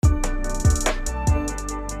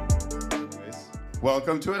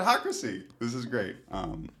Welcome to Adhocracy. This is great.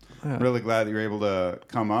 Really glad that you're able to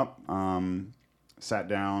come up. Sat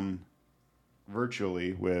down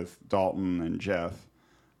virtually with Dalton and Jeff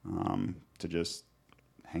to just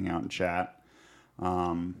hang out and chat.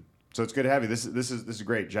 So it's good to have you. This is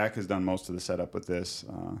great. Jack has done most of the setup with this.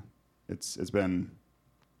 It's been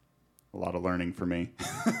a lot of learning for me.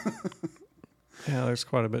 Yeah, there's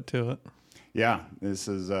quite a bit to it. Yeah, this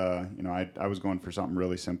is I was going for something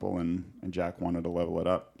really simple, and Jack wanted to level it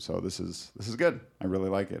up. So this is good. I really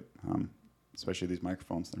like it, especially these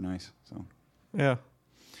microphones. They're nice. So Yeah.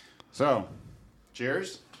 So,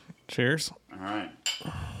 cheers. Cheers. All right.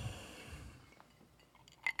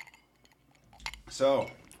 So,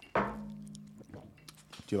 do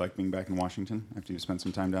you like being back in Washington after you've spent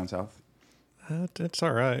some time down south? It's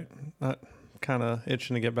all right. Not kind of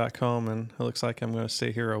itching to get back home, and it looks like I'm going to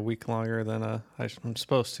stay here a week longer than I'm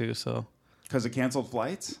supposed to. So, Because of canceled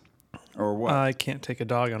flights, or what? I can't take a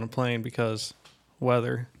dog on a plane because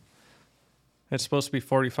weather. It's supposed to be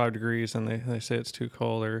 45 degrees, and they say it's too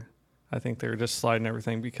cold. Or I think they're just sliding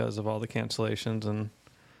everything because of all the cancellations. And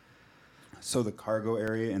So the cargo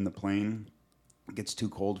area in the plane gets too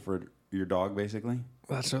cold for your dog, basically?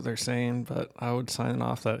 that's what they're saying. But I would sign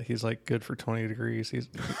off that he's like good for 20 degrees. He's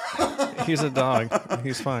a dog.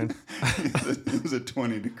 He's fine. He's a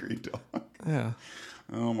 20-degree dog. Yeah.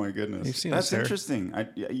 Oh, my goodness. You've seen That's us there. interesting.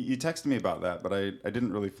 You texted me about that, but I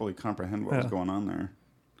didn't really fully comprehend what was going on there.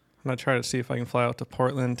 And I try to see if I can fly out to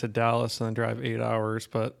Portland to Dallas and then drive 8 hours,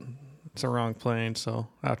 but it's a wrong plane. So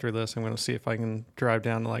after this, I'm going to see if I can drive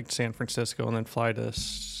down to like San Francisco and then fly to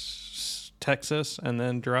Texas and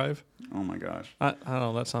then drive. Oh, my gosh. I don't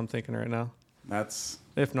know. That's what I'm thinking right now. That's...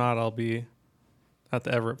 If not, I'll be at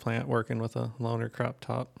the Everett plant working with a loaner crop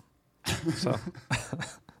top. So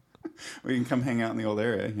We can come hang out in the old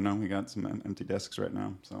area. You know, we got some empty desks right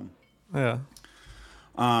now. So, yeah.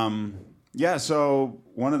 Yeah, so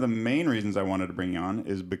one of the main reasons I wanted to bring you on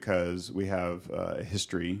is because we have a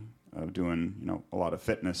history of doing, a lot of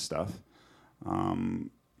fitness stuff. Kind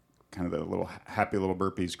of the little Happy Little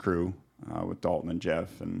Burpees crew with Dalton and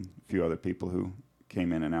Jeff and a few other people who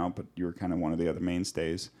came in and out, but you were kind of one of the other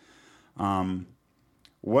mainstays. I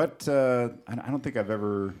don't think I've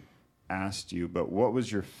ever asked you, but what was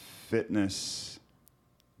your fitness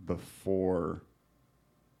before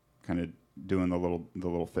kind of doing the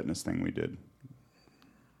little fitness thing we did?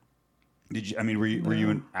 Were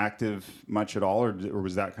you active much at all, or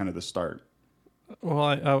was that kind of the start? Well,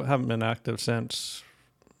 I haven't been active since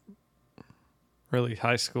really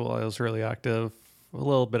high school. I was really active, a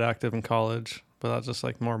little bit active in college, but that's just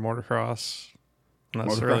like more motocross. And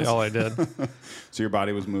that's really all I did. So your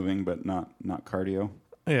body was moving, but not cardio?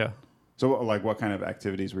 Yeah. So like what kind of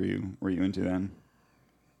activities were you into then?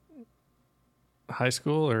 High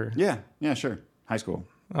school or? Yeah, sure. High school.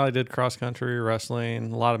 I did cross country,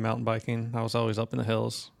 wrestling, a lot of mountain biking. I was always up in the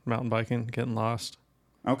hills, mountain biking, getting lost.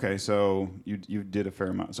 Okay, so you did a fair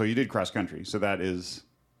amount. So you did cross country. So that is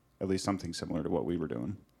at least something similar to what we were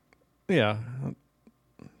doing. Yeah.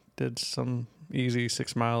 Did some easy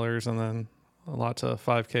 6-milers and then lots of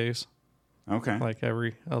 5Ks. Okay. Like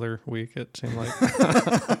every other week, it seemed like.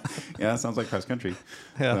 Yeah, that sounds like cross country.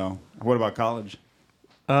 Yeah. So what about college?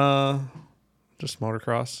 Just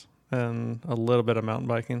motocross and a little bit of mountain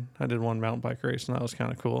biking. I did one mountain bike race, and that was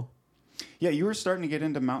kind of cool. Yeah, you were starting to get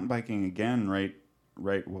into mountain biking again, right?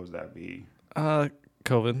 What was that be?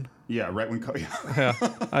 COVID. Yeah, right when COVID.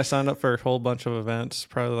 Yeah. I signed up for a whole bunch of events,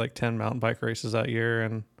 probably like 10 mountain bike races that year,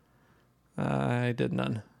 and I did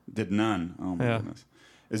none. Did none. Oh, my goodness.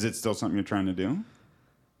 Is it still something you're trying to do?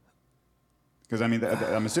 Because,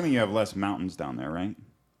 I'm assuming you have less mountains down there, right?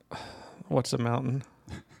 What's a mountain?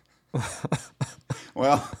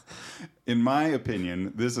 Well, in my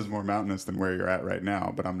opinion, this is more mountainous than where you're at right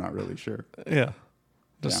now, but I'm not really sure. Yeah.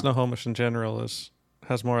 Just Snohomish in general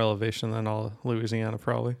has more elevation than all of Louisiana,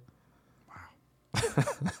 probably. Wow.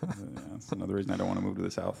 That's another reason I don't want to move to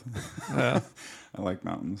the south. Yeah. I like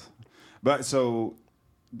mountains. But so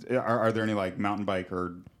are there any like mountain bike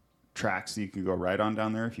or tracks that you could go ride on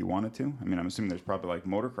down there if you wanted to? I'm assuming there's probably like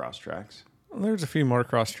motocross tracks. There's a few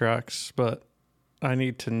motocross tracks, but I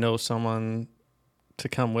need to know someone to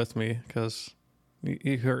come with me because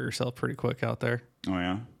you hurt yourself pretty quick out there. Oh,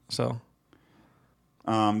 yeah? So,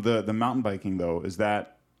 the mountain biking, though, is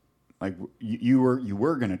that like you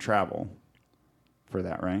were going to travel for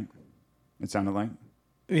that, right? It sounded like?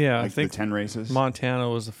 Yeah, like I think the 10 races? Montana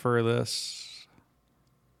was the furthest.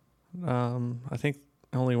 I think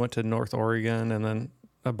I only went to North Oregon and then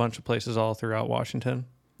a bunch of places all throughout Washington.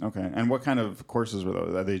 Okay. And what kind of courses were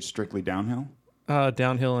those? Are they strictly downhill?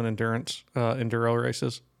 Downhill and endurance, enduro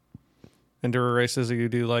races. enduro races, you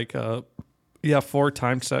do like you have 4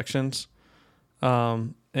 timed sections,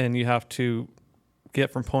 and you have to get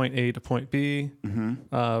from point A to point B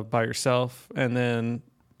by yourself, and then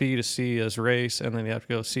B to C as race, and then you have to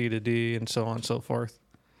go C to D, and so on and so forth.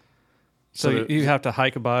 So you have to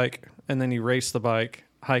hike a bike, and then you race the bike,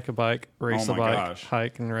 hike a bike, race the bike,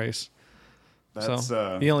 hike and race. That's,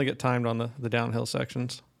 so you only get timed on the downhill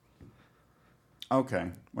sections. Okay,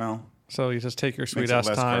 well. So you just take your sweet ass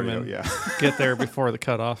time and get there before the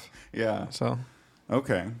cutoff. Yeah. So.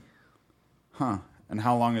 Okay. Huh. And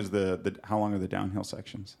how long is how long are the downhill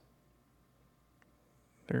sections?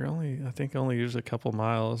 They're I think usually a couple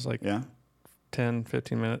miles, like 10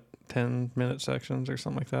 minute sections or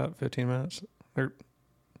something like that, 15 minutes. They're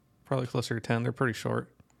probably closer to 10. They're pretty short.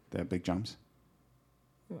 They have big jumps?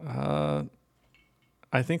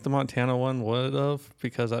 I think the Montana one would have,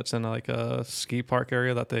 because that's in like a ski park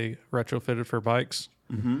area that they retrofitted for bikes.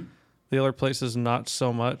 Mm-hmm. The other places, not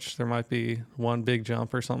so much. There might be one big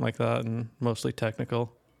jump or something like that, and mostly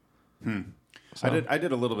technical. So. I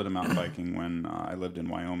did a little bit of mountain biking when I lived in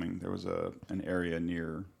Wyoming. There was an area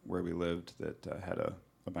near where we lived that had a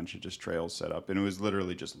bunch of just trails set up, and it was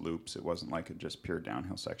literally just loops. It wasn't like a just pure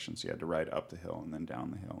downhill section, so you had to ride up the hill and then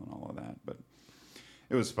down the hill and all of that. But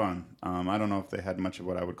it was fun. I don't know if they had much of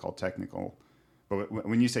what I would call technical, but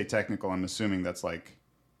when you say technical, I'm assuming that's like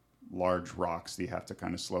large rocks that you have to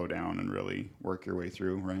kind of slow down and really work your way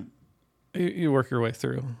through, right? You work your way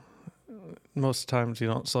through. Most times you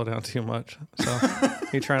don't slow down too much, so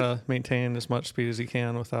you try to maintain as much speed as you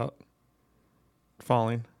can without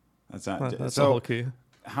falling. That's the whole key.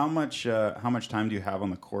 How much time do you have on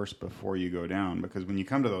the course before you go down? Because when you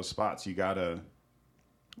come to those spots, you gotta.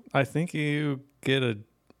 I think you get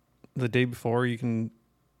the day before. You can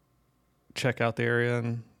check out the area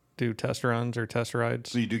and do test runs or test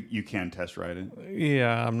rides. So you can test ride it?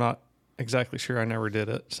 Yeah, I'm not exactly sure. I never did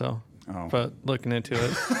it, so. Oh. But looking into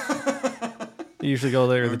it, you usually go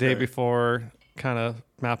there the day before, kind of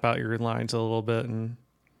map out your lines a little bit and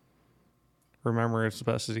remember as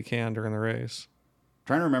best as you can during the race.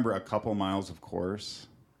 Trying to remember a couple miles of course,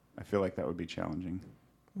 I feel like that would be challenging.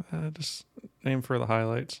 Just aim for the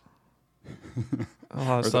highlights. A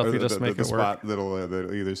lot of stuff you just make it work. Spot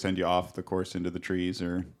that'll either send you off the course into the trees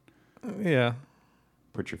or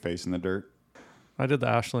put your face in the dirt. I did the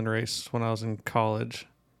Ashland race when I was in college.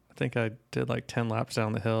 I think I did like 10 laps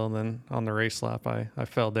down the hill, and then on the race lap, I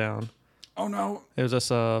fell down. Oh, no. It was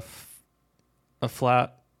just a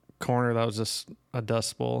flat corner that was just a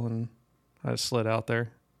dust bowl, and I just slid out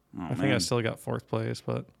there. Oh, I think I still got 4th place,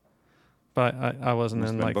 but I wasn't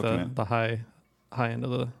in like the high end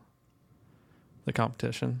of the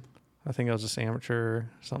competition. I think I was just amateur or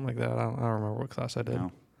something like that. I don't remember what class I did.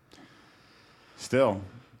 No. Still,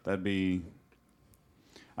 that'd be...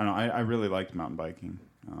 I don't know. I really liked mountain biking.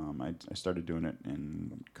 I started doing it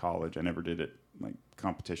in college. I never did it like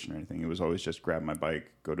competition or anything. It was always just grab my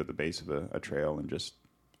bike, go to the base of a trail, and just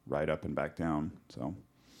ride up and back down. So,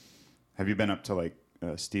 have you been up to like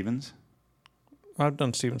Stevens? I've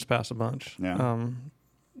done Stevens Pass a bunch. Yeah.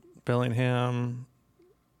 Bellingham,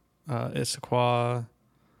 Issaquah.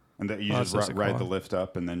 And that you just ride the lift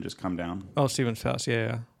up and then just come down? Oh, Stevens Pass.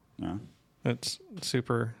 Yeah. Yeah. It's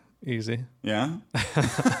super easy. Yeah.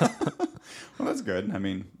 Well, that's good. I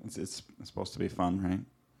mean, it's supposed to be fun, right?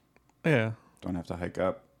 Yeah. Don't have to hike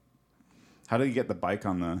up. How do you get the bike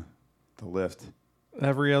on the lift?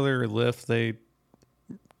 Every other lift, they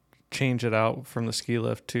change it out from the ski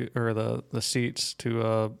lift or the seats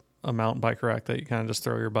to a mountain bike rack that you kind of just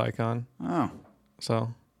throw your bike on. Oh.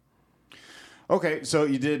 So. Okay, so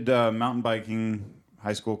you did mountain biking,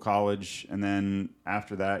 high school, college, and then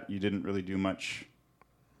after that, you didn't really do much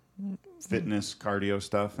fitness, cardio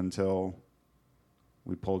stuff until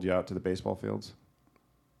we pulled you out to the baseball fields?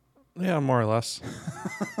 Yeah, more or less.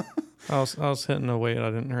 I was hitting a weight I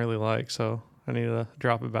didn't really like, so I needed to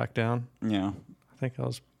drop it back down. Yeah. I think I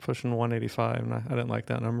was pushing 185, and I didn't like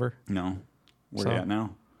that number. No. Where are you at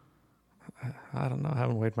now? I don't know. I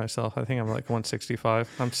haven't weighed myself. I think I'm like 165.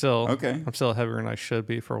 I'm still heavier than I should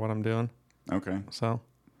be for what I'm doing. Okay. So.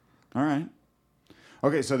 All right.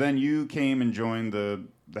 Okay, so then you came and joined the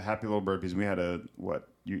Happy Little Burpees. We had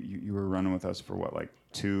you were running with us for like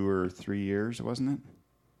 2 or 3 years, wasn't it?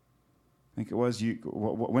 I think it was.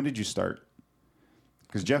 When did you start?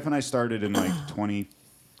 Because Jeff and I started in like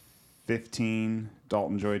 2015.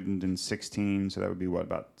 Dalton joined in 16, so that would be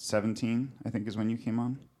about 17, I think is when you came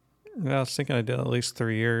on. Yeah, I was thinking I did at least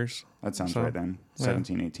 3 years. That sounds right then.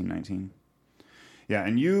 17, 18, 19. Yeah,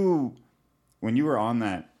 and when you were on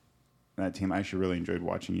that team, I actually really enjoyed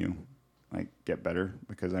watching you like get better,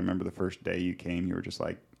 because I remember the first day you came, you were just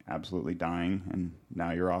like absolutely dying, and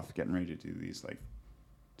now you're off getting ready to do these like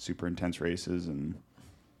super intense races, and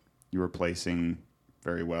you were placing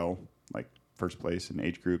very well, like first place in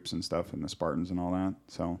age groups and stuff, and the Spartans and all that.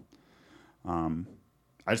 So,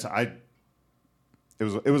 it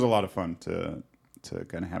was a lot of fun to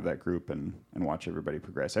kind of have that group and watch everybody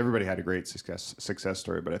progress. Everybody had a great success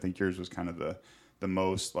story, but I think yours was kind of the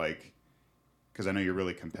most like, because I know you're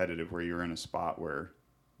really competitive, where you were in a spot where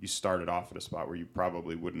you started off at a spot where you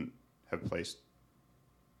probably wouldn't have placed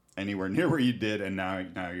anywhere near where you did, and now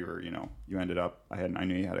you were, you ended up. I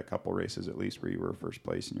knew you had a couple races at least where you were first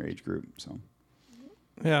place in your age group. So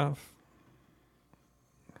yeah, I've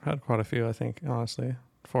had quite a few. I think honestly,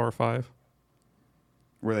 4 or 5.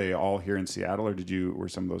 Were they all here in Seattle, or were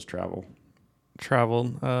some of those traveled?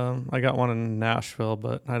 I got one in Nashville,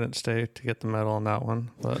 but I didn't stay to get the medal on that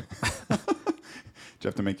one. But did you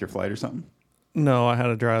have to make your flight or something? No, I had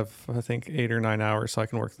to drive, I think, 8 or 9 hours so I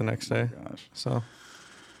can work the next day. Oh, gosh. So.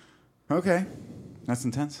 Okay. That's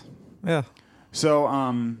intense. Yeah.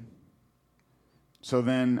 So, so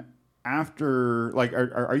then after, like,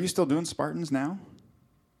 are you still doing Spartans now?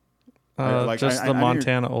 Just the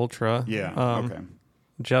Montana Ultra. Yeah. Okay.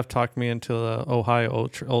 Jeff talked me into the Ohio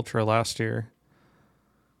Ultra last year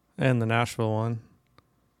and the Nashville one.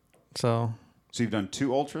 So you've done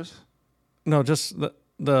 2 ultras? No, just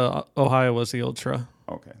the Ohio was the Ultra.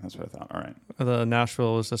 Okay, that's what I thought. All right. The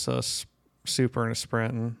Nashville was just a super and a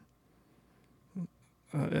sprint, and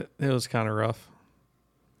it was kind of rough.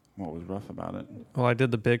 What was rough about it? Well, I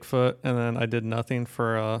did the Bigfoot, and then I did nothing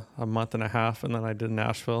for a month and a half, and then I did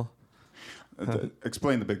Nashville.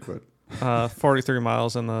 Explain the Bigfoot. 43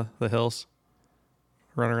 miles in the hills,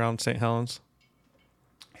 run around St. Helens.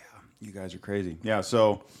 Yeah, you guys are crazy. Yeah,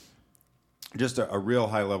 so just a real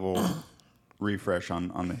high-level refresh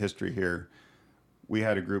on the history here. We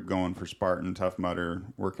had a group going for Spartan, Tough Mudder,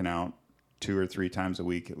 working out 2 or 3 times a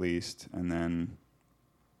week at least, and then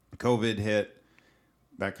COVID hit.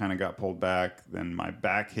 That kind of got pulled back. Then my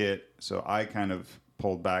back hit, so I kind of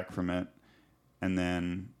pulled back from it, and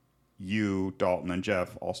then you, Dalton, and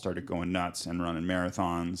Jeff all started going nuts and running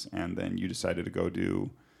marathons, and then you decided to go do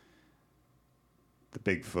the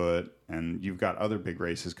Bigfoot, and you've got other big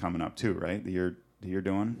races coming up too, right? That you're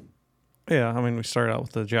doing? Yeah, I mean, we started out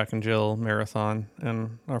with the Jack and Jill marathon,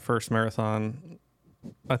 and our first marathon,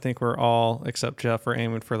 I think we're all, except Jeff, are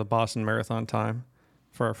aiming for the Boston Marathon time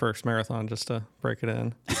for our first marathon, just to break it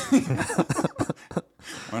in.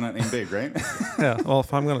 Why not aim big, right? Yeah, well,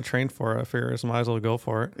 if I'm going to train for it, I figure I might as well go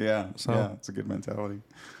for it. Yeah, it's a good mentality.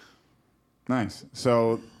 Nice.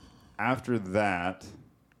 So after that,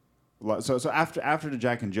 so after the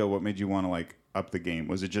Jack and Jill, what made you want to like up the game?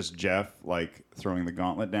 Was it just Jeff like throwing the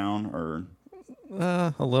gauntlet down, or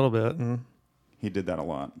a little bit? And he did that a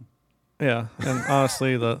lot. Yeah, and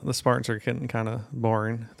honestly, the Spartans are getting kind of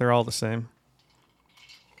boring. They're all the same.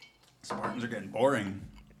 Spartans are getting boring.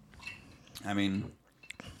 I mean,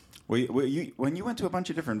 when you went to a bunch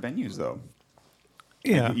of different venues, though,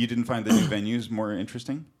 yeah, you didn't find the new venues more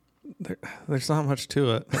interesting? There's not much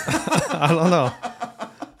to it. I don't know.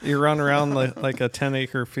 You run around like a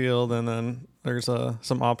 10-acre field, and then there's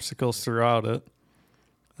some obstacles throughout it.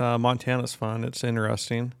 Montana's fun. It's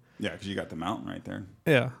interesting. Yeah, because you got the mountain right there.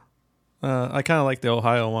 Yeah. I kind of like the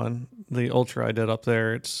Ohio one. The Ultra I did up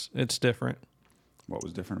there, it's different. What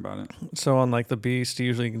was different about it? So on like the Beast, you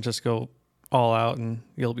usually can just go all out and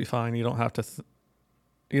you'll be fine. You don't have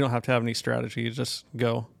to have any strategy. You just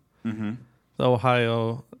go. Mm-hmm. The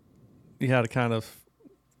Ohio, you had to kind of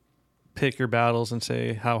pick your battles and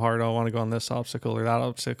say, how hard do I want to go on this obstacle or that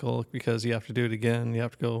obstacle, because you have to do it again. You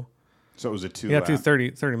have to go. So it was a 2 You have to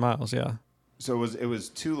do 30 miles, yeah. So it was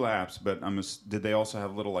 2 laps, but did they also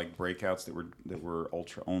have little like breakouts that were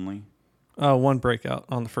ultra only? 1 breakout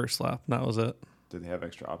on the first lap, and that was it. Did they have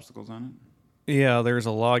extra obstacles on it? Yeah, there's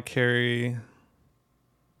a log carry,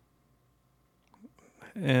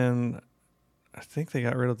 and I think they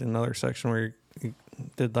got rid of another section where you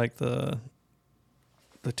did like the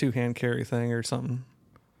 2-hand carry thing or something.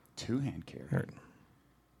 2-hand carry?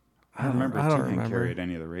 I don't remember 2-hand carry at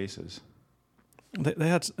any of the races. They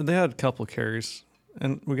had a couple carries,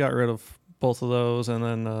 and we got rid of both of those, and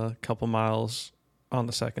then a couple miles on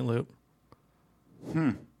the second loop.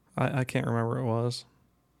 I can't remember what it was.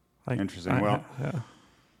 Interesting. Yeah,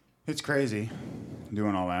 it's crazy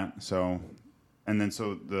doing all that. So, and then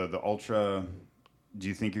the ultra. Do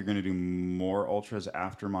you think you're going to do more ultras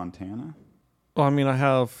after Montana? Well, I mean, I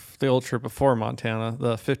have the ultra before Montana,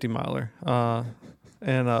 the 50 miler,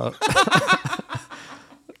 and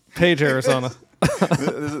Page, Arizona.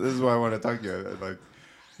 This is why I want to talk to you. Like,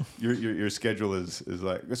 your schedule is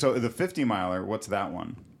like, so the 50 miler. What's that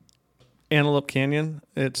one? Antelope Canyon.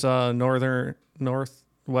 It's northwest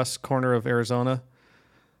corner of Arizona.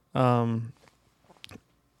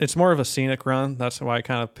 It's more of a scenic run. That's why I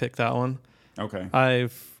kind of picked that one. Okay.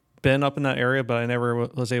 I've been up in that area, but I never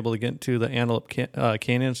was able to get to the Antelope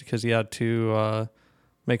Canyons because you had to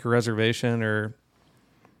make a reservation or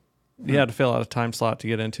you had to fill out a time slot to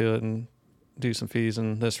get into it and do some fees.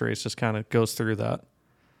 And this race just kind of goes through that.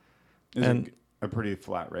 Is it a pretty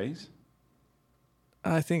flat race?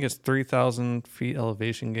 I think it's 3,000 feet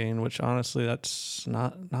elevation gain, which honestly, that's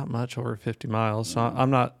not much over 50 miles. So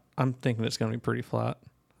I'm thinking it's going to be pretty flat.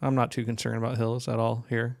 I'm not too concerned about hills at all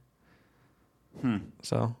here.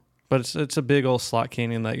 So, but it's a big old slot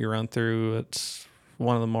canyon that you run through. It's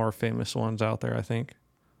one of the more famous ones out there, I think.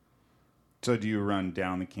 So do you run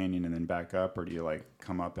down the canyon and then back up, or do you like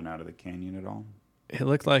come up and out of the canyon at all? It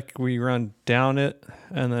looked like we run down it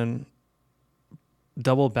and then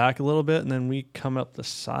double back a little bit, and then we come up the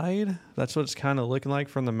side. That's what it's kind of looking like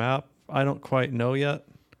from the map. I don't quite know yet.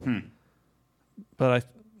 But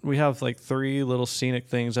we have like 3 little scenic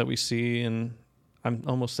things that we see, and I'm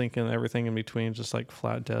almost thinking everything in between is just like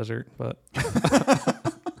flat desert. But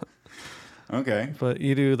okay. But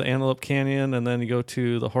you do the Antelope Canyon, and then you go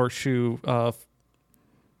to the Horseshoe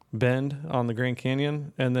Bend on the Grand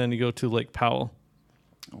Canyon, and then you go to Lake Powell.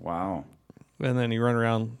 Wow. And then you run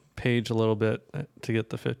around Page a little bit to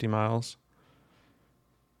get the 50 miles.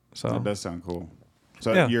 So that does sound cool.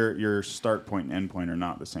 So yeah. Your start point and end point are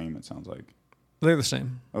not the same, it sounds like. They're the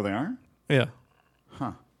same. Oh, they are? Yeah.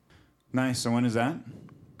 Huh. Nice. So when is that?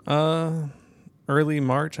 Early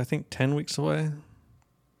March, I think 10 weeks away.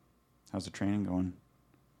 How's the training going?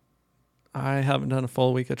 I haven't done a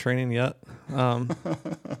full week of training yet. But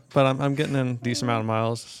I'm getting in a decent amount of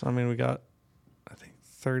miles. I mean, we got, I think,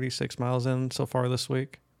 36 miles in so far this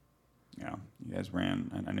week. Yeah. You guys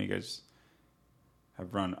ran, I know you guys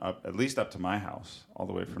have run up, at least up to my house, all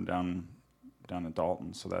the way from down to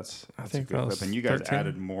Dalton. So that's I think a good that was clip. And you guys 13.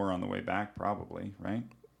 added more on the way back, probably, right?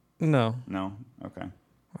 No. Okay.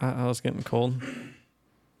 I was getting cold.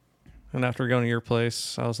 And after going to your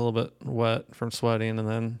place, I was a little bit wet from sweating and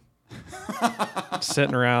then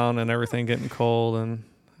sitting around and everything getting cold. And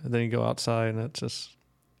then you go outside and it's just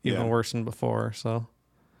even worse than before. So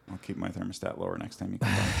I'll keep my thermostat lower next time you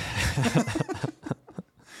come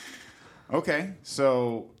by. Okay.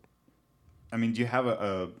 So, I mean, do you have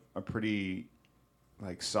a pretty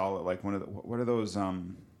like solid, like what are those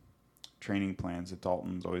training plans that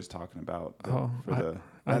Dalton's always talking about the Hal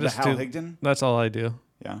Higdon? That's all I do.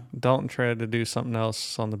 Yeah. Dalton tried to do something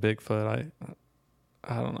else on the Bigfoot.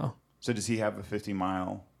 I don't know. So does he have a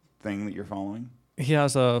 50-mile thing that you're following? He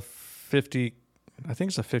has a 50, I think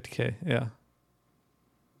it's a 50K. Yeah.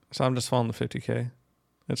 So I'm just following the 50K.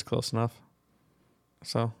 It's close enough.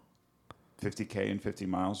 So 50K and 50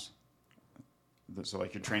 miles. So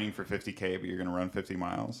like you're training for 50K, but you're going to run 50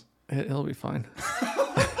 miles. It'll be fine.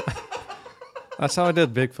 That's how I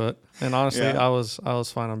did Bigfoot. And honestly, I was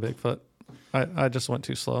fine on Bigfoot. I just went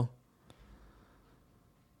too slow.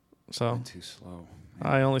 So too slow. Man.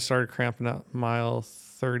 I only started cramping at mile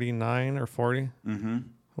 39 or 40,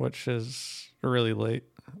 which is really late.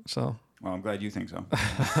 So well, I'm glad you think so.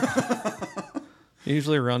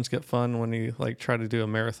 Usually runs get fun when you like try to do a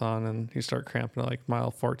marathon and you start cramping at like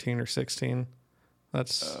mile 14 or 16.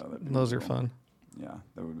 Those are fun. Yeah,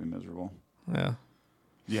 that would be miserable. Yeah.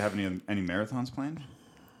 Do you have any marathons planned?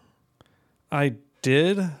 I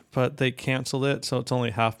did, but they canceled it, so it's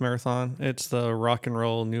only half marathon. It's the Rock and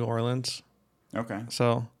Roll New Orleans. Okay.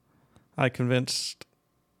 So I convinced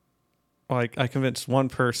one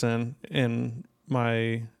person in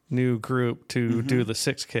my new group to do the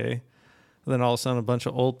 6K. Then all of a sudden a bunch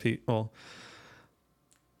of old people,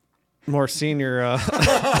 more senior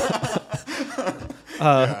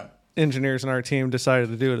engineers in our team decided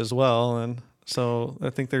to do it as well. And so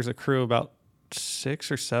I think there's a crew about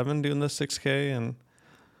 6 or 7 doing the 6K. And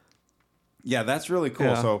yeah, that's really cool.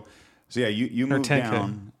 Yeah. So yeah, you moved 10K.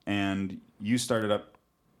 down and you started up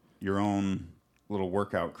your own little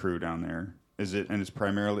workout crew down there.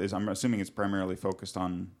 I'm assuming it's primarily focused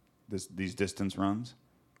on these distance runs.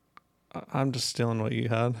 I'm just stealing what you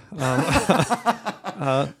had.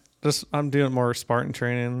 I'm doing more Spartan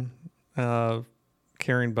training,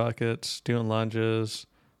 carrying buckets, doing lunges,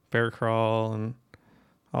 bear crawl, and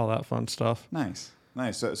all that fun stuff. Nice.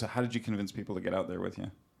 So how did you convince people to get out there with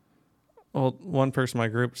you? Well, one person in my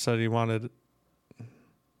group said he wanted,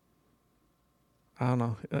 I don't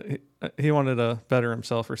know, he wanted to better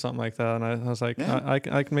himself or something like that. And I was like, I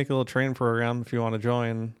can make a little training program if you want to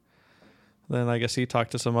join. Then I guess he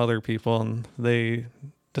talked to some other people and they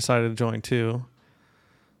decided to join too.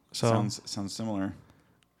 So sounds similar.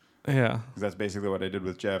 Yeah. 'Cause that's basically what I did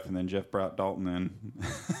with Jeff, and then Jeff brought Dalton in.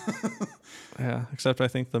 Yeah. Except I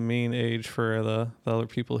think the mean age for the other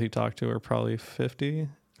people he talked to are probably 50,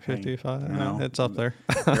 55. Hey, it's up there.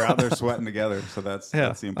 You're out there sweating together, so that's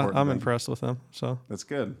the important I'm thing. impressed with them. So That's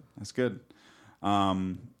good. That's good.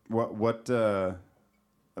 What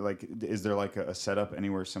like, is there like a setup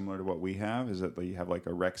anywhere similar to what we have? Is it that you have like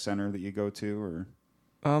a rec center that you go to, or?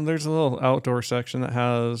 there's a little outdoor section that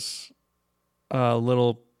has a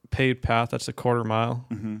little paved path that's a quarter mile.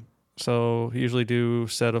 Mm-hmm. So usually do a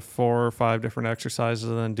set of 4 or 5 different exercises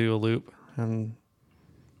and then do a loop and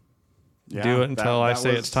do it until I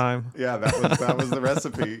say it's time. Yeah, that was the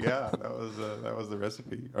recipe. Yeah, that was the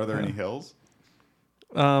recipe. Are there any hills?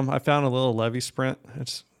 I found a little levee sprint.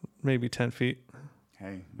 It's maybe 10 feet.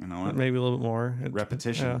 Hey, you know what? Maybe a little bit more.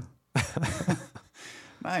 Repetition. Yeah.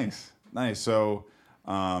 Nice. So,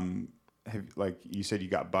 like you said, you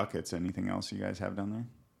got buckets. Anything else you guys have down there?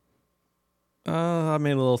 I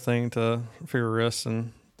made a little thing for your wrists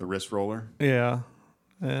and the wrist roller. Yeah,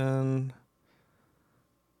 and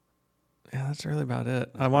that's really about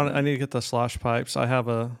it. I need to get the slosh pipes. I have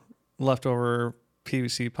a leftover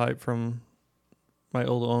PVC pipe from my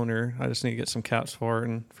old owner. I just need to get some caps for it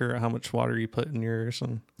and figure out how much water you put in yours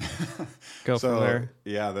and go from there.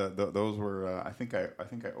 Yeah, those were. I think I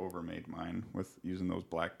overmade mine with using those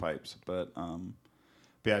black pipes, but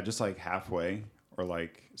yeah, just like halfway or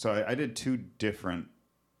like. So I did 2 different.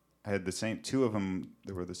 I had the same 2 of them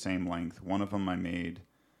that were the same length. One of them I made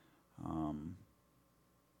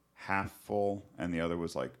half full, and the other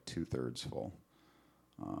was like 2/3 full.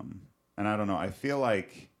 And I don't know. I feel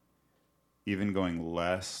like even going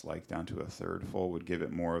less, like down to 1/3 full, would give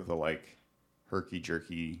it more of the like herky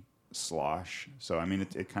jerky slosh. So I mean,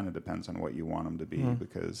 it kind of depends on what you want them to be,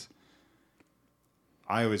 because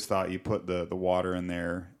I always thought you put the water in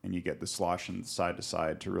there and you get the slosh and side to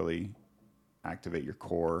side to really activate your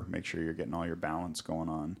core, make sure you're getting all your balance going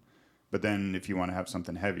on. But then if you want to have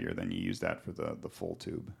something heavier, then you use that for the full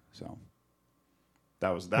tube. So that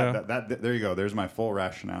was that. There you go. There's my full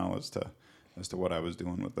rationale as to what I was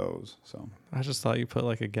doing with those. So I just thought you put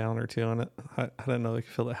like a gallon or 2 on it. I didn't know you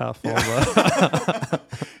could fill it half full. Yeah. But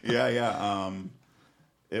Yeah.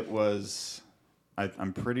 It was.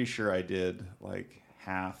 I'm pretty sure I did like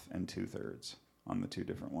half and 2/3 on the 2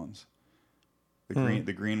 different ones.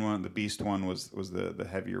 The green one, the beast one was the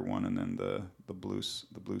heavier one, and then the blue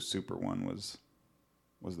super one was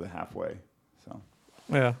the halfway. So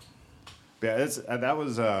yeah. That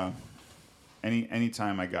was any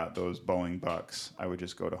time I got those Boeing bucks, I would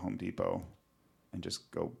just go to Home Depot and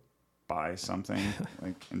just go buy something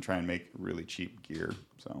and try and make really cheap gear.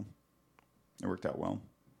 So it worked out well.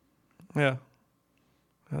 Yeah.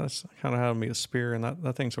 That's kind of how to make a spear, and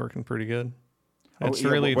that thing's working pretty good. It's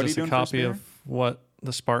what really are you just a doing for a copy spear? of what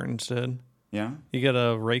the Spartans did. Yeah. You get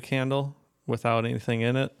a rake handle without anything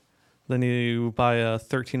in it. Then you buy a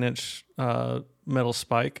 13-inch metal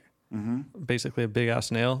spike, basically a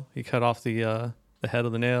big-ass nail. You cut off the head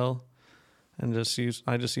of the nail and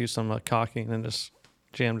I just used some caulking and just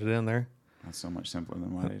jammed it in there. That's so much simpler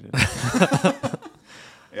than what I did.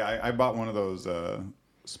 Yeah, I bought one of those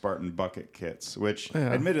Spartan bucket kits, which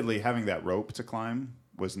admittedly having that rope to climb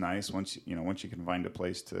was nice once you can find a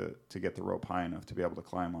place to get the rope high enough to be able to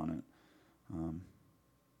climb on it.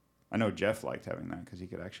 I know Jeff liked having that because he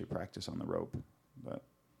could actually practice on the rope, but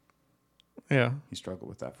yeah, he struggled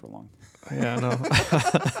with that for long. Yeah, no.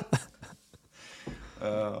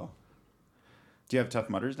 Do you have Tough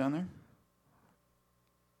Mudders down there?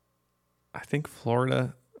 I think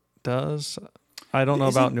Florida does. I don't know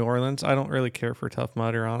about New Orleans. I don't really care for Tough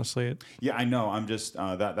Mudder, honestly. Yeah, I know. I'm just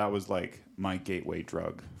that was like my gateway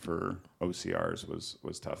drug for OCRs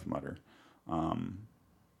was Tough Mudder.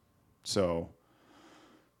 So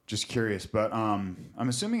just curious, but I'm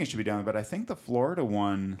assuming it should be down. But I think the Florida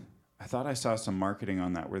one, I thought I saw some marketing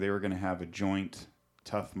on that where they were going to have a joint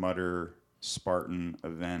Tough Mudder Spartan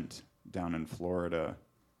event down in Florida,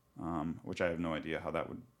 which I have no idea how that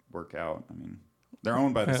would work out. I mean, they're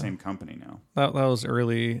owned by the same company now. That was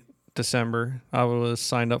early December. I was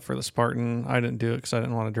signed up for the Spartan. I didn't do it because I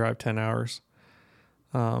didn't want to drive 10 hours.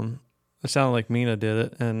 It sounded like Mina did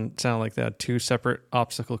it, and it sounded like they had 2 separate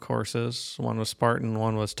obstacle courses. One was Spartan,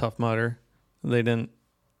 one was Tough Mudder. It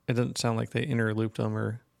didn't sound like they interlooped them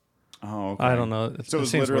or... Oh, okay. I don't know. So it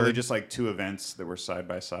was literally just like 2 events that were side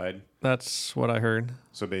by side? That's what I heard.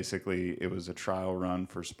 So basically it was a trial run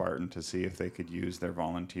for Spartan to see if they could use their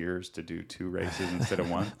volunteers to do 2 races instead of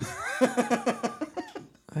 1?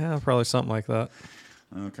 Yeah, probably something like that.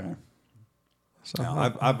 Okay. So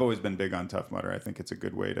no, I've always been big on Tough Mudder. I think it's a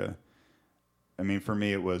good way to... I mean, for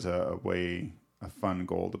me, it was a way a fun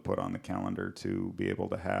goal to put on the calendar, to be able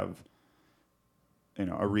to have,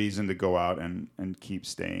 a reason to go out and keep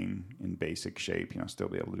staying in basic shape, still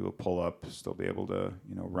be able to do a pull-up, still be able to,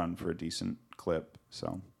 run for a decent clip.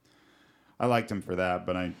 So I liked him for that,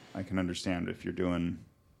 but I can understand if you're doing,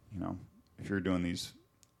 these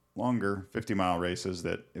longer 50-mile races,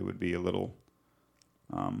 that it would be a little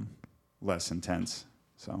less intense.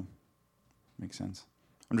 So makes sense.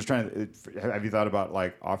 I'm just trying to, have you thought about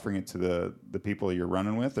like offering it to the people you're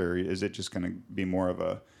running with, or is it just going to be more of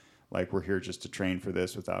a, like, we're here just to train for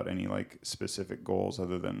this without any like specific goals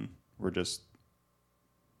other than we're just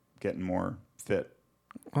getting more fit?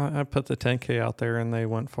 I put the 10K out there and they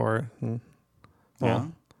went for it. And,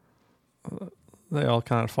 they all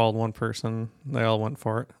kind of followed one person. They all went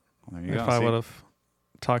for it. Well, there you if go. I would have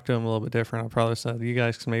talked to them a little bit different, I probably said, you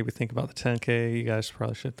guys can maybe think about the 10K. You guys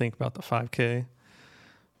probably should think about the 5K.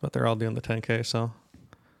 But they're all doing the 10K, so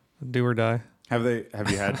do or die. Have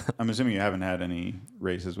you had, I'm assuming you haven't had any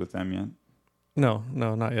races with them yet? No,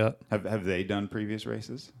 not yet. Have they done previous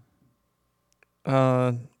races?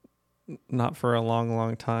 Not for a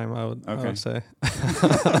long time, I would say.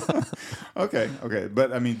 Okay.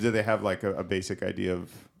 But I mean, do they have like a basic idea of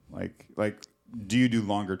like, do you do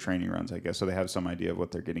longer training runs, I guess? So they have some idea of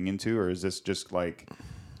what they're getting into, or is this just like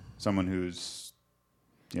someone who's,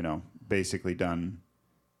 basically done,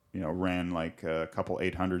 ran like a couple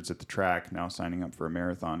 800s at the track, now signing up for a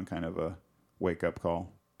marathon, kind of a wake-up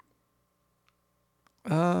call?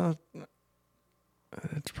 It's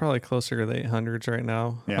probably closer to the 800s right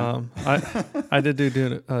now. Yeah. I did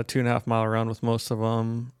do a 2.5 mile run with most of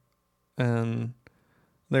them, and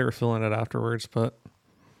they were feeling it afterwards, but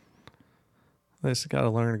they just got to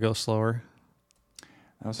learn to go slower.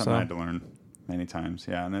 That was something I had to learn many times.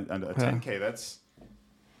 Yeah, and a 10K, that's,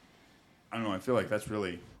 I don't know, I feel like that's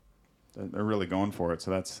really, they're really going for it,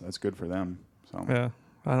 so that's good for them. So yeah,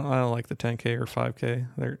 I don't like the 10K or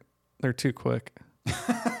 5K. They're too quick.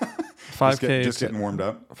 5K just getting warmed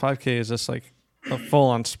up. 5K is just like a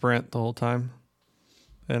full-on sprint the whole time,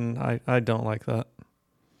 and I don't like that.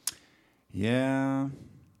 Yeah,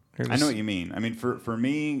 I know what you mean. I mean, for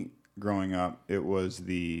me growing up, it was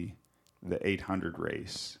the 800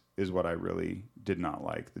 race is what I really did not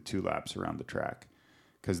like, the 2 laps around the track,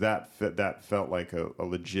 because that felt like a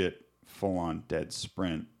legit full-on dead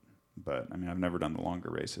sprint. But I mean, I've never done the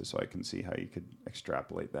longer races, so I can see how you could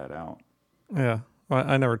extrapolate that out. Yeah, well,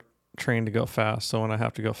 I never trained to go fast, so when I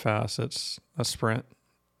have to go fast, it's a sprint.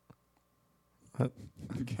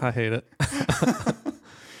 I hate it.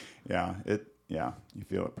 Yeah, you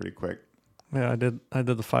feel it pretty quick. Yeah, I did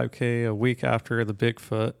the 5K a week after the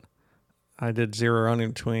Bigfoot. I did 0 running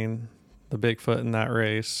between the Bigfoot and that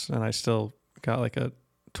race, and I still got like a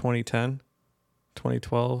 20:10,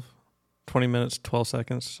 20:12, 20 minutes, 12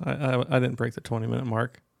 seconds. I didn't break the 20-minute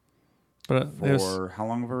mark. But it was how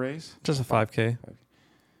long of a race? Just a 5K.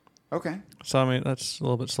 Okay. So, I mean, that's a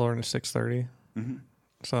little bit slower than a 6:30. Mm-hmm.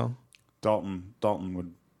 So Dalton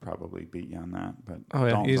would probably beat you on that, but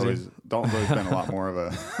Dalton's always been a lot more of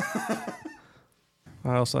a...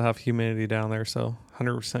 I also have humidity down there, so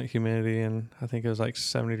 100% humidity, and I think it was like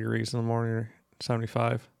 70 degrees in the morning or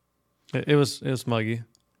 75. It was muggy.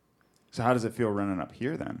 So how does it feel running up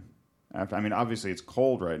here then? I mean, obviously it's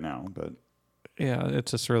cold right now, but... Yeah,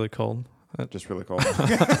 it's just really cold. Just really cold.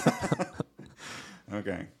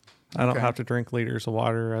 Okay. I don't have to drink liters of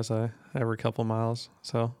water every couple miles,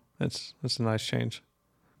 so it's a nice change.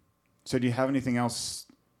 So do you have anything else,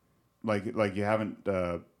 like you haven't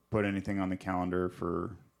put anything on the calendar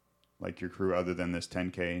for like your crew other than this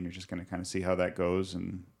 10K, and you're just going to kind of see how that goes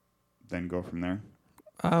and then go from there?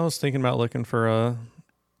 I was thinking about looking for a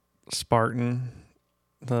Spartan,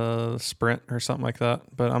 the sprint or something like that,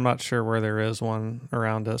 but I'm not sure where there is one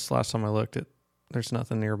around us. Last time I looked, there's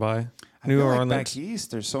nothing nearby. New Orleans, like back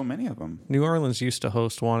east, there's so many of them. New Orleans used to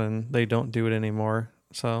host one, and they don't do it anymore.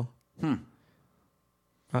 So I'm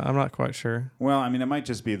not quite sure. Well, I mean, it might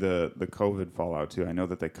just be the COVID fallout too. I know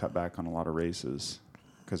that they cut back on a lot of races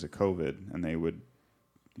because of COVID, and they would,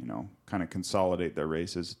 kind of consolidate their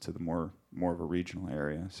races to the more of a regional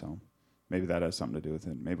area. So maybe that has something to do with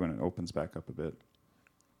it. Maybe when it opens back up a bit.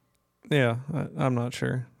 Yeah, I'm not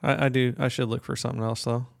sure. I should look for something else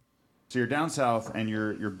though. So you're down south and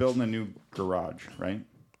you're building a new garage, right?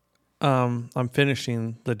 I'm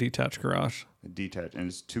finishing the detached garage. The detached, and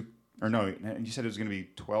it's and you said it was going to be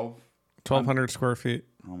 1,200 square feet.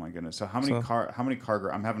 Oh my goodness! So how many car?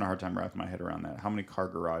 I'm having a hard time wrapping my head around that. How many car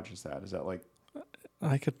garage is that? Is that like?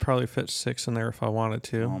 I could probably fit 6 in there if I wanted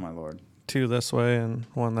to. Oh my Lord! 2 this way and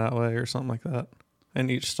 1 that way, or something like that, in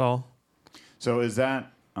each stall. So is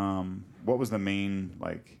that? What was the main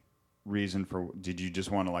reason for? Did you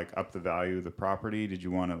just want to like up the value of the property? Did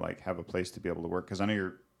you want to like have a place to be able to work? Because I know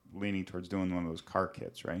you're leaning towards doing one of those car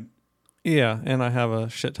kits, right? Yeah, and I have a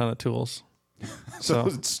shit ton of tools. So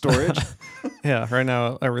it's storage. Yeah, right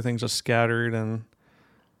now everything's just scattered, and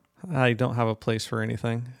I don't have a place for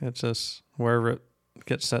anything. It's just wherever it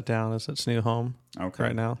gets set down is its new home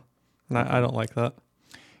right now, and I don't like that.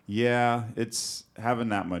 Yeah, it's having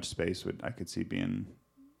that much space I could see being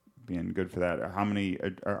good for that. How many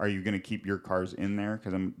are you going to keep your cars in there?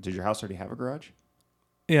 Because did your house already have a garage?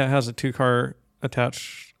 Yeah, it has a 2-car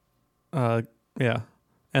attached. Yeah,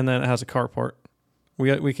 and then it has a carport.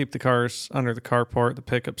 We keep the cars under the carport. The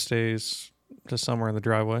pickup stays just somewhere in the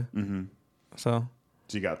driveway. Mm-hmm. So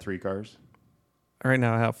you got 3 cars? Right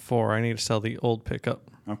now I have 4. I need to sell the old pickup.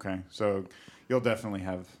 Okay, so you'll definitely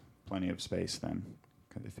have plenty of space then,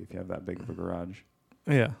 if you have that big of a garage.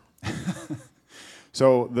 Yeah.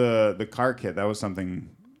 So the car kit, that was something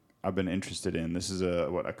I've been interested in. This is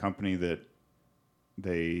a company that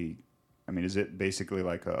is it basically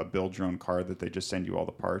like a build your own car that they just send you all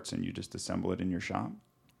the parts and you just assemble it in your shop?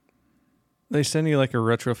 They send you like a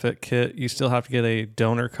retrofit kit. You still have to get a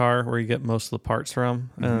donor car where you get most of the parts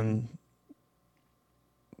from. Mm-hmm. And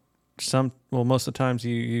most of the times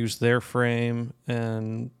you use their frame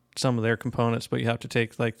and some of their components, but you have to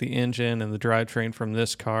take like the engine and the drivetrain from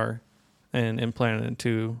this car and implant it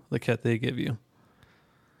into the kit they give you.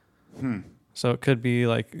 So it could be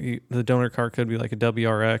like the donor car could be like a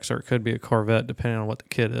WRX, or it could be a Corvette, depending on what the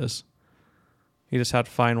kit is. You just have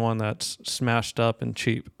to find one that's smashed up and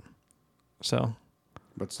cheap. So,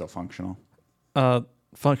 but still functional.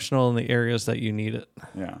 Functional in the areas that you need it.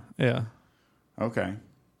 Yeah. Yeah. Okay.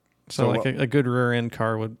 So like a good rear end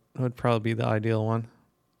car would probably be the ideal one.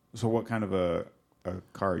 So what kind of a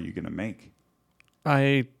car are you going to make?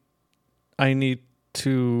 I need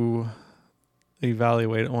to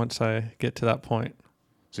evaluate it once I get to that point.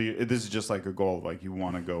 So this is just like a goal of like you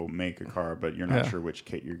want to go make a car, but you're not sure which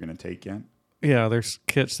kit you're going to take yet? Yeah, there's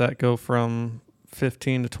kits that go from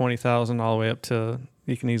 15 to 20,000 all the way up to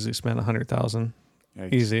you can easily spend 100,000.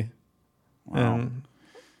 Easy. Wow. And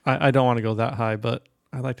I don't want to go that high, but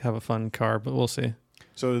I like to have a fun car, but we'll see.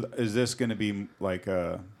 So is this going to be like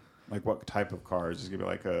what type of car? Is this going to be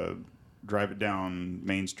like a drive it down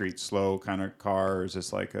Main Street slow kind of car? Or is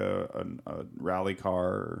this like a rally car?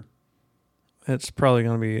 Or? It's probably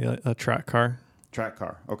going to be a track car. Track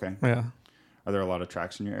car. Okay. Yeah. Are there a lot of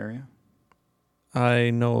tracks in your area? I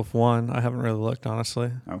know of one. I haven't really looked,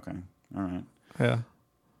 honestly. Okay. All right. Yeah.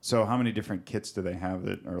 So how many different kits do they have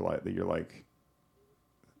that are like that you're like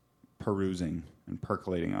perusing and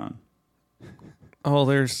percolating on? Oh,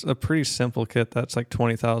 there's a pretty simple kit that's like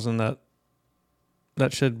 20,000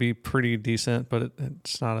 that should be pretty decent, but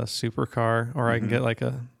it's not a supercar. Or I can get like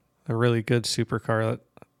a really good supercar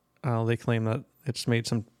that they claim that it's made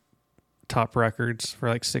some top records for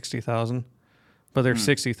like 60,000. But there's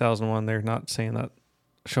 60,000 one. They're not saying that,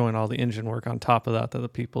 showing all the engine work on top of that the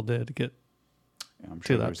people did to get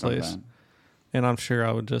to that place. And I'm sure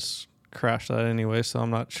I would just crash that anyway. So I'm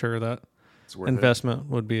not sure that investment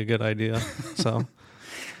would be a good idea. So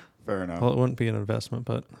fair enough. Well, it wouldn't be an investment,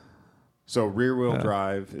 but so rear wheel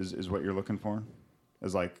drive is what you're looking for,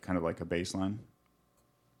 as like kind of like a baseline.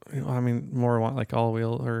 I mean, more want like all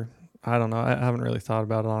wheel, or I don't know. I haven't really thought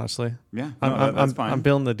about it, honestly. Yeah, that's fine. I'm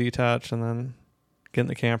building the detach and then getting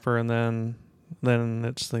the camper, and then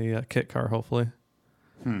it's the kit car, hopefully.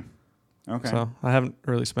 Okay. So I haven't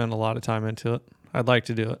really spent a lot of time into it. I'd like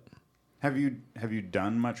to do it. Have you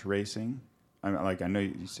done much racing? I know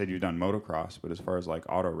you said you've done motocross, but as far as like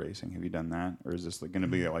auto racing, have you done that, or is this going to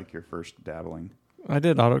be like your first dabbling? I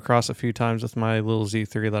did autocross a few times with my little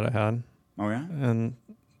Z3 that I had. Oh yeah. And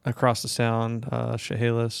across the sound,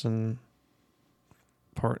 Chehalis and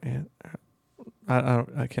Port.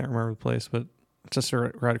 I can't remember the place, but it's just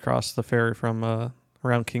right across the ferry from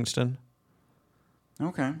around Kingston.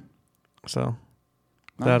 Okay. So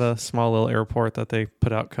nice. They had a small little airport that they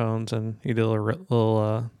put out cones, and you did a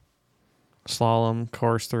little slalom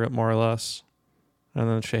course through it, more or less. And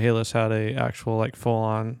then Chehalis had a actual like full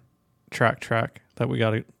on track that we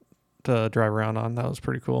got to drive around on. That was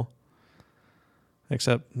pretty cool.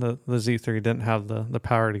 Except the Z3 didn't have the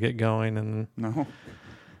power to get going, and no,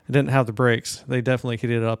 it didn't have the brakes. They definitely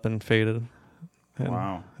heated up and faded. And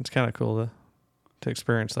wow, it's kind of cool to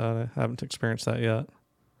experience that. I haven't experienced that yet.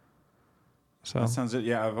 So that sounds it.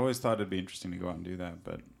 Yeah, I've always thought it'd be interesting to go out and do that,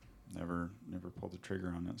 but never pulled the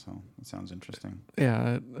trigger on it. So it sounds interesting.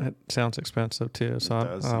 Yeah, it sounds expensive too. So I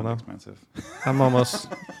don't know. Expensive.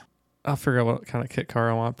 I'll figure out what kind of kit car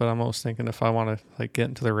I want, but I'm almost thinking if I want to like get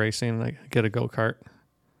into the racing, like get a go-kart.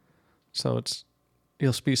 So it's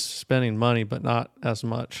you'll be spending money, but not as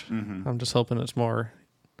much. Mm-hmm. I'm just hoping it's more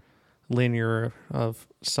linear of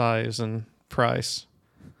size and price.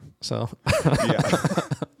 So Yeah.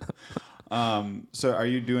 So are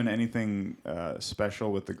you doing anything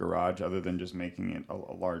special with the garage other than just making it a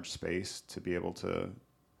large space to be able to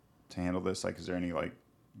handle this? Like, is there any, like,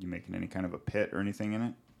 you making any kind of a pit or anything in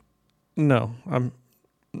it? no, I'm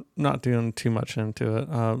not doing too much into it.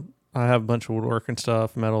 I have a bunch of woodwork and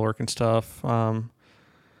stuff, metalwork and stuff.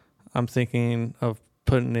 I'm thinking of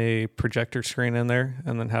putting a projector screen in there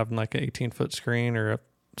and then having like an 18-foot screen or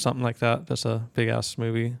something like that. That's a big ass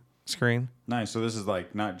movie screen. Nice. So this is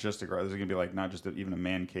like not just a garage. This is gonna be like not just even a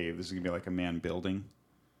man cave. This is gonna be like a man building,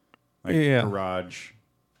 like garage,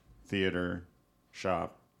 theater,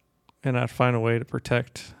 shop. And I'd find a way to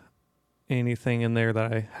protect anything in there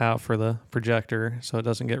that I have for the projector so it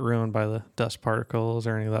doesn't get ruined by the dust particles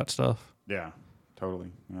or any of that stuff. Yeah,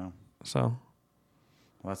 totally. Yeah. So.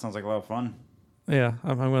 Well, that sounds like a lot of fun. Yeah,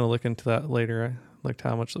 I'm going to look into that later. I looked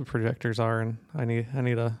how much the projectors are, and I need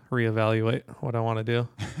to reevaluate what I want to do.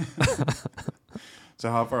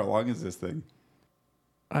 So how far along is this thing?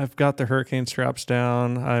 I've got the hurricane straps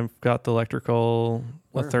down. I've got the electrical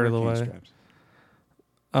a third of the way. Straps?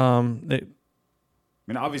 I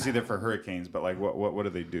mean, obviously they're for hurricanes, but like, what do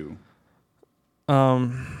they do?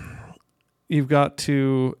 You've got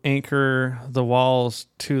to anchor the walls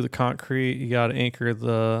to the concrete. You got to anchor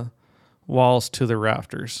the walls to the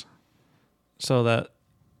rafters, so that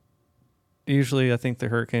usually I think the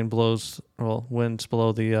hurricane winds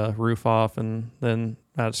blow the roof off, and then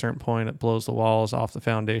at a certain point it blows the walls off the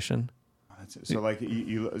foundation. So like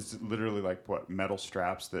you it's literally like what, metal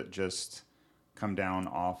straps that just come down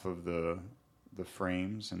off of the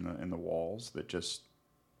frames and the walls that just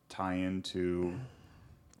tie into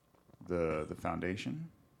the foundation?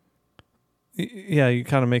 Yeah, you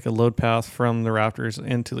kind of make a load path from the rafters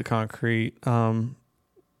into the concrete.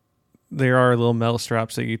 There are little metal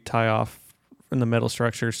straps that you tie off in the metal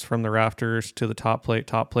structures from the rafters to the top plate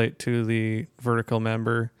to the vertical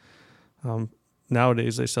member.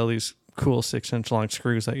 Nowadays, they sell these cool 6-inch long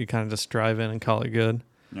screws that you kind of just drive in and call it good.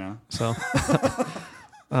 Yeah. So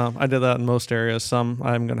I did that in most areas. Some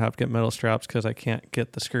I'm going to have to get metal straps because I can't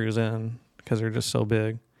get the screws in because they're just so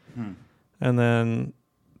big. And then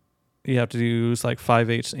you have to use like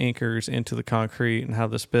 5/8 anchors into the concrete and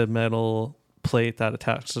have this big metal plate that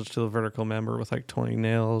attaches to the vertical member with like 20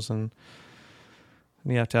 nails, and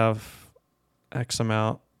you have to have X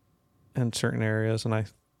amount in certain areas, and I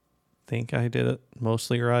think I did it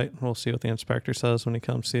mostly right. We'll see what the inspector says when he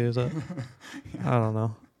comes sees it. Yeah. I don't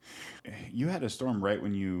know. You had a storm right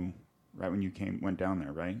when you went down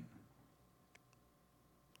there, right?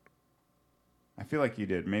 I feel like you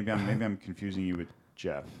did. Maybe I'm confusing you with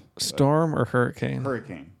Jeff. Storm or hurricane?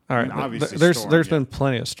 Hurricane. All right. I mean, obviously there's been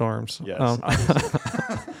plenty of storms. Yes.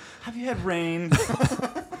 Have you had rain?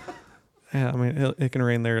 Yeah, I mean, it can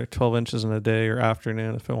rain there 12 inches in a day or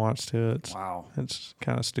afternoon if it wants to. Wow. It's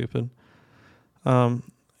kind of stupid.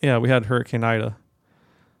 Yeah, we had Hurricane Ida.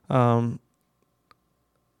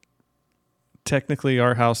 Technically,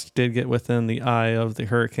 our house did get within the eye of the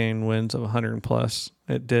hurricane winds of 100 plus.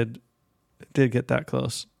 It did get that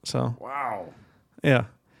close. So wow. Yeah.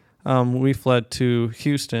 We fled to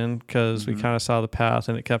Houston because we kind of saw the path,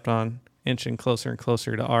 and it kept on inching closer and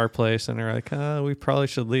closer to our place, and they're like, we probably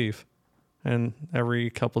should leave. And every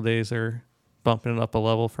couple of days they're bumping it up a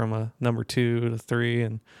level from a number 2 to 3,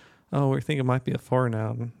 and we think it might be a 4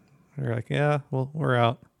 now. And they're like, yeah, well, we're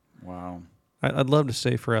out. Wow. I'd love to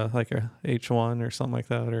stay for a H1 or something like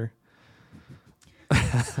that, or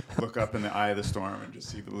look up in the eye of the storm and just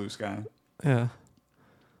see the blue sky. Yeah.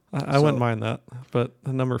 I wouldn't mind that, but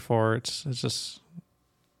the number 4, it's just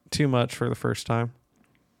too much for the first time.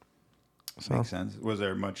 So. Makes sense. Was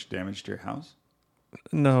there much damage to your house?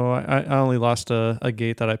 No, I only lost a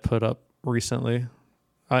gate that I put up recently.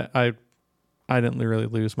 I didn't really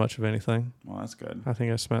lose much of anything. Well, that's good. I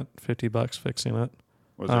think I spent $50 fixing it.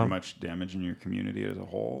 Was there much damage in your community as a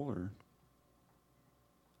whole,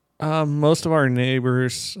 or? Most of our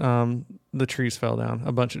neighbors, the trees fell down,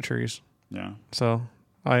 a bunch of trees. Yeah. So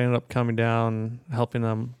I ended up coming down and helping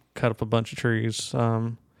them cut up a bunch of trees.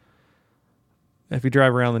 If you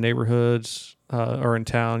drive around the neighborhoods or in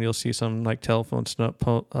town, you'll see some like telephone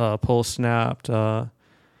poles snapped,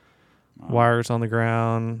 wires on the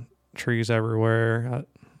ground, trees everywhere.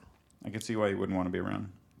 I can see why you wouldn't want to be around.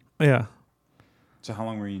 Yeah. So how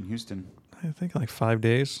long were you in Houston? I think like 5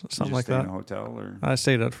 days, something like that. Did you stay in a hotel or? I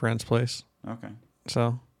stayed at a friend's place. Okay.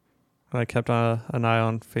 So I kept an eye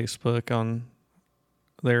on Facebook on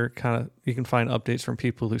their you can find updates from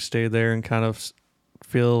people who stayed there and kind of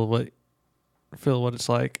feel what feel what it's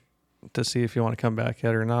like to see if you want to come back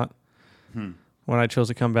yet or not. When I chose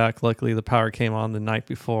to come back, luckily the power came on the night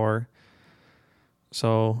before,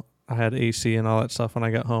 so I had AC and all that stuff when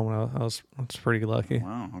I got home. And I was pretty lucky.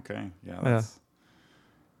 Wow. Okay. Yeah. Yeah.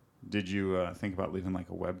 Did you think about leaving like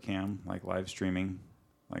a webcam, like live streaming,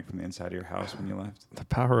 like from the inside of your house when you left? The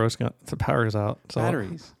power is out. So.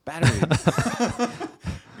 Batteries. I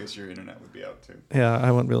guess your internet would be out too. Yeah,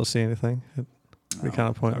 I wouldn't be able to see anything. It'd be kind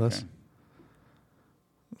of pointless. Okay.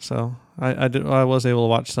 So I was able to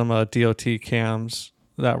watch some DOT cams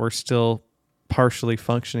that were still partially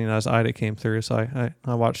functioning as IDA came through. So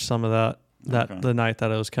I watched some of that the night that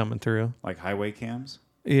it was coming through. Like highway cams?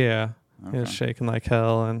 Yeah. Okay. It was shaking like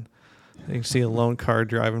hell, and you can see a lone car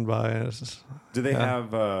driving by. And do they have,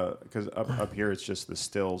 because up here it's just the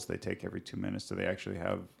stills they take every 2 minutes. Do they actually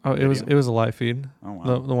have video? It was a live feed. Oh,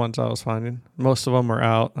 wow. The ones I was finding. Most of them were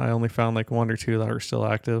out. I only found like one or two that were still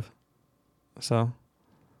active. So.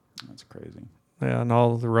 That's crazy. Yeah, and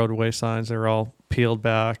all the roadway signs, they were all peeled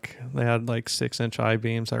back. They had like 6-inch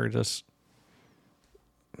I-beams that were just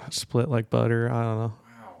split like butter. I don't know.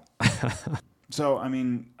 Wow. So, I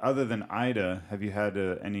mean, other than Ida, have you had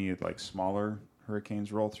any like smaller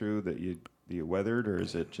hurricanes roll through that you weathered, or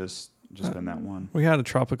is it just been that one? We had a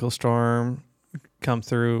tropical storm come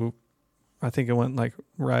through. I think it went like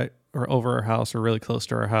right or over our house or really close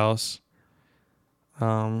to our house.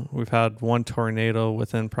 We've had one tornado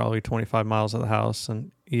within probably 25 miles of the house,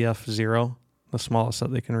 and EF0, the smallest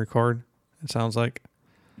that they can record. It sounds like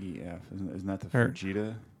EF, isn't that the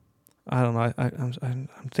Fujita? I don't know. I'm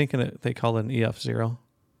thinking they call it an EF0,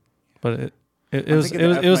 but it was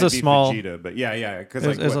a small Fujita, but yeah, because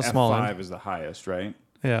it was a small F5 is the highest, right?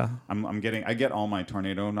 Yeah. I get all my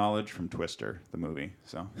tornado knowledge from Twister, the movie.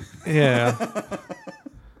 So yeah.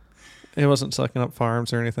 It wasn't sucking up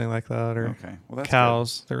farms or anything like that, or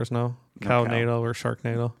cows. Good. There was no cow-nado or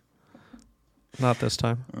sharknado. Not this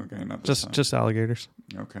time. Okay, not this time. Just alligators.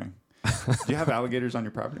 Okay. Do you have alligators on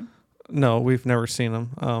your property? No, we've never seen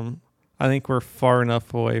them. I think we're far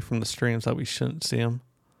enough away from the streams that we shouldn't see them.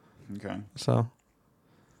 Okay. So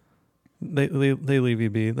they leave you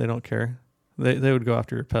be. They don't care. They would go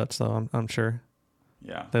after your pets though. I'm sure.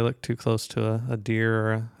 Yeah. They look too close to a deer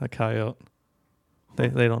or a coyote.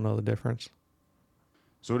 They don't know the difference.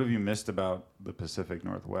 So what have you missed about the Pacific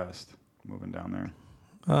Northwest moving down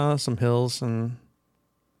there? Some hills and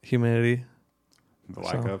humidity. The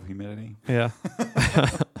lack of humidity? Yeah.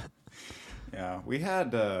 Yeah. We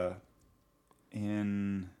had I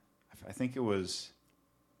think it was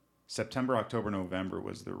September, October, November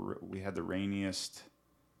we had the rainiest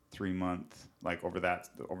 3 month, like over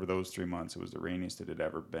those 3 months, it was the rainiest it had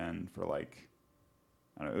ever been for like,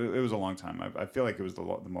 I don't know, it was a long time. I feel like it was the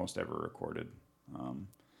most ever recorded.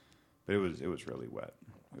 But it was really wet.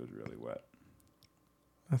 It was really wet.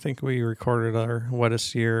 I think we recorded our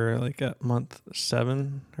wettest year like at month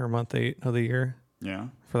 7 or month 8 of the year. Yeah.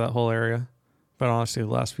 For that whole area. But honestly, the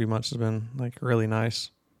last few months has been like really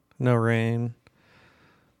nice. No rain.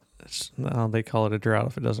 They call it a drought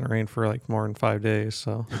if it doesn't rain for like more than 5 days.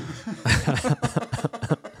 So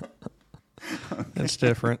it's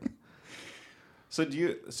different. So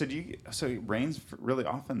it rains really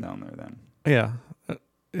often down there then? Yeah.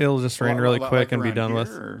 It'll just rain really quick like and be done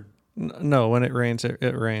with. No, when it rains, it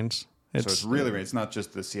rains. So it's really rain. It's not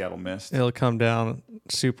just the Seattle mist. It'll come down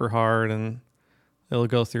super hard and it'll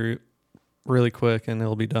go through really quick and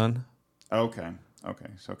it'll be done. Okay.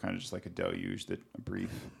 So kind of just like a deluge, a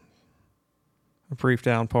brief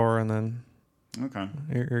downpour, and then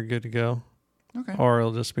you're good to go. Okay. Or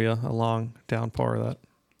it'll just be a long downpour that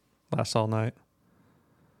lasts all night.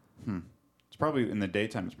 It's probably in the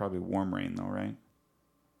daytime. It's probably warm rain though, right?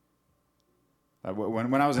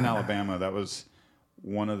 When I was in Alabama, that was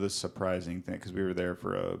one of the surprising things, because we were there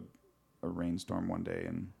for a rainstorm one day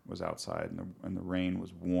and was outside, and the rain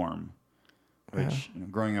was warm. Which,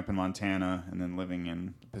 growing up in Montana and then living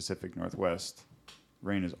in the Pacific Northwest,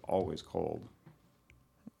 rain is always cold.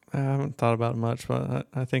 I haven't thought about it much, but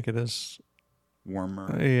I think it is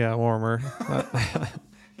warmer. Yeah, warmer.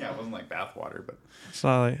 Yeah, it wasn't like bath water, but it's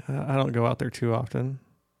not like I don't go out there too often.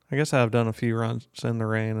 I guess I've done a few runs in the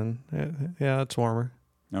rain, and it's warmer.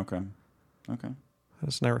 Okay. I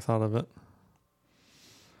just never thought of it.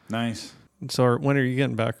 Nice. So when are you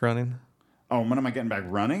getting back running? Oh, when am I getting back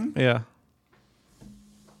running? Yeah.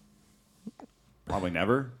 Probably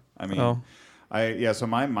never. I mean, so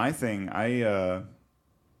my thing,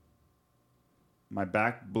 my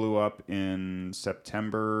back blew up in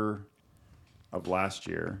September of last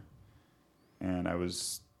year, and I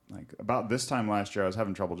was like, about this time last year, I was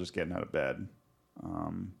having trouble just getting out of bed,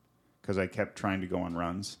 because I kept trying to go on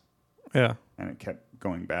runs. Yeah. And it kept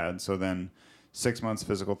going bad. So then 6 months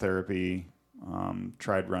physical therapy,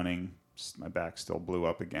 tried running. My back still blew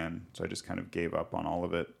up again. So I just kind of gave up on all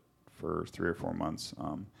of it for 3 or 4 months.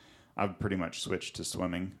 I've pretty much switched to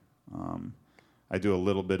swimming. I do a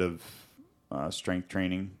little bit of strength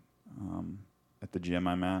training at the gym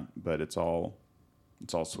I'm at, but it's all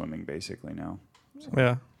swimming basically now. So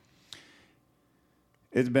Yeah.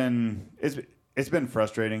 It's been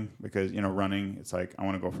frustrating because, running, it's like, I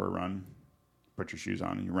want to go for a run, put your shoes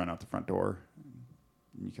on and you run out the front door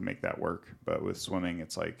and you can make that work. But with swimming,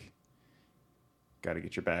 it's like, got to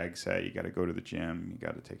get your bag set. You got to go to the gym. You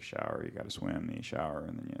got to take a shower. You got to swim, then you shower,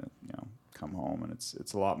 and then you come home. And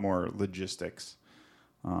it's a lot more logistics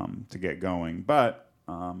to get going. But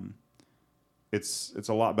it's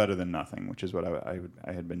a lot better than nothing, which is what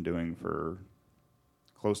I had been doing for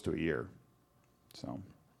close to a year. So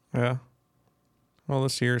Yeah. Well,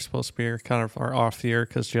 this year is supposed to be kind of our off year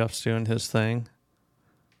because Jeff's doing his thing.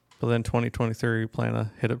 But then 2023, we plan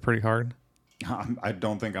to hit it pretty hard. I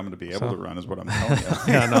don't think I'm going to be able to run, is what I'm telling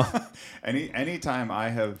you. Yeah, no. Anytime I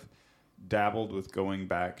have dabbled with going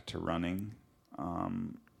back to running,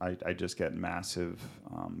 I just get massive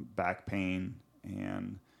back pain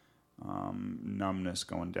and numbness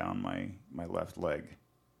going down my left leg,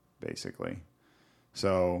 basically.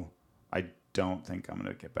 So I don't think I'm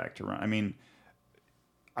going to get back to run. I mean,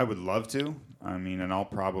 I would love to. And I'll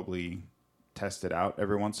probably test it out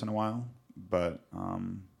every once in a while, but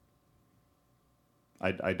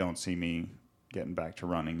I don't see me getting back to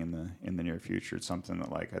running in the near future. It's something that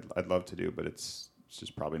I'd love to do, but it's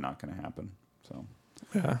just probably not going to happen. So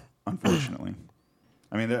Yeah. Unfortunately,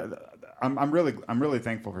 I mean, I'm really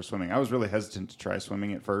thankful for swimming. I was really hesitant to try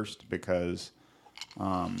swimming at first because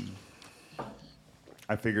I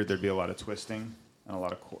figured there'd be a lot of twisting and a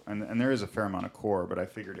lot of core, and there is a fair amount of core, but I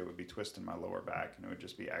figured it would be twisting my lower back and it would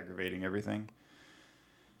just be aggravating everything.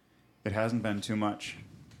 It hasn't been too much,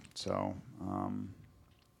 so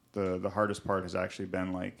the hardest part has actually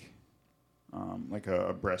been like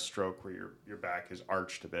a breaststroke where your back is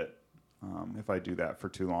arched a bit. If I do that for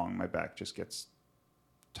too long, my back just gets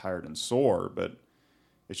tired and sore, but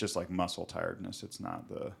it's just like muscle tiredness. It's not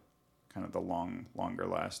the kind of the longer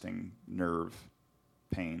lasting nerve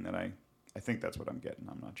pain that I think that's what I'm getting.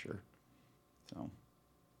 I'm not sure. So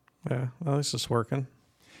Yeah. Well, at least it's working.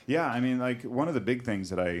 yeah, I mean, like one of the big things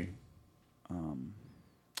that I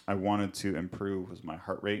wanted to improve was my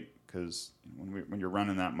heart rate, because when you're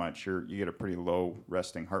running that much, you get a pretty low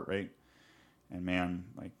resting heart rate. And man,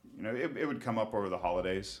 like, it would come up over the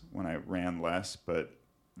holidays when I ran less, but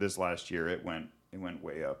this last year it went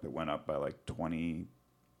way up. It went up by like 20,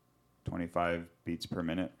 25 beats per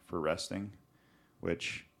minute for resting,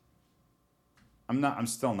 which I'm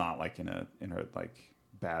still not like in a like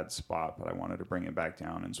bad spot, but I wanted to bring it back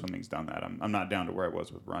down, and swimming's done that. I'm not down to where I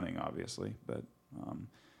was with running, obviously, but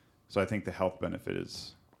so I think the health benefit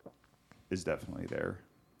is definitely there.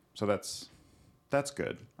 So that's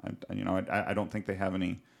good. I don't think they have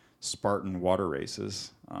any Spartan water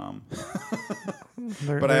races, but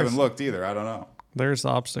I haven't looked either. I don't know. There's the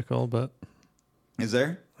obstacle, but Is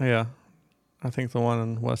there? yeah, I think the one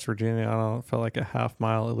in West Virginia, I don't know, it felt like a half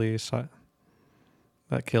mile at least.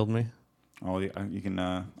 That killed me. Oh, you can.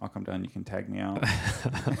 I'll come down. You can tag me out.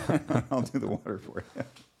 I'll do the water for you.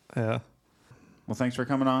 Yeah. Well, thanks for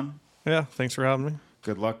coming on. Yeah. Thanks for having me.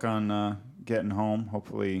 Good luck on getting home.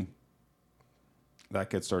 Hopefully that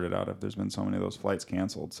gets sorted out. If there's been so many of those flights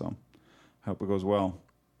canceled, so I hope it goes well.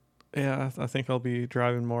 Yeah, I think I'll be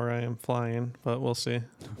driving more. I am flying, but we'll see.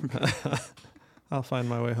 I'll find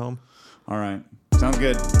my way home. All right. Sounds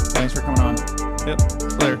good. Thanks for coming on. Yep.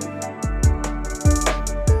 Later.